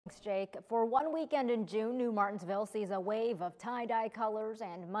Jake. For one weekend in June, New Martinsville sees a wave of tie-dye colors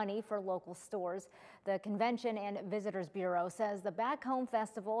and money for local stores. The Convention and Visitors Bureau says the Back Home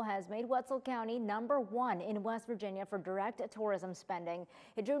Festival has made Wetzel County #1 in West Virginia for direct tourism spending.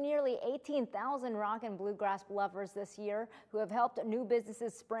 It drew nearly 18,000 rock and bluegrass lovers this year who have helped new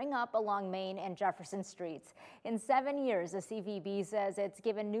businesses spring up along Main and Jefferson streets. In 7 years, the CVB says it's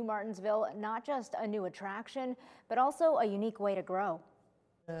given New Martinsville not just a new attraction, but also a unique way to grow.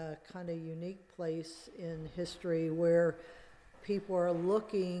 A kind of unique place in history where people are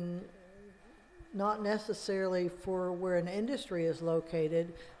looking not necessarily for where an industry is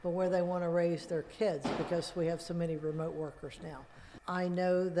located, but where they want to raise their kids, because we have so many remote workers now. I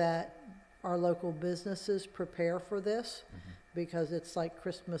know that our local businesses prepare for this because it's like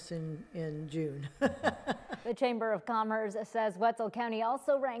Christmas in June. The Chamber of Commerce says Wetzel County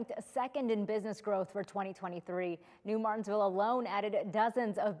also ranked second in business growth for 2023. New Martinsville alone added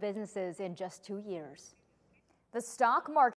dozens of businesses in just 2 years. The stock market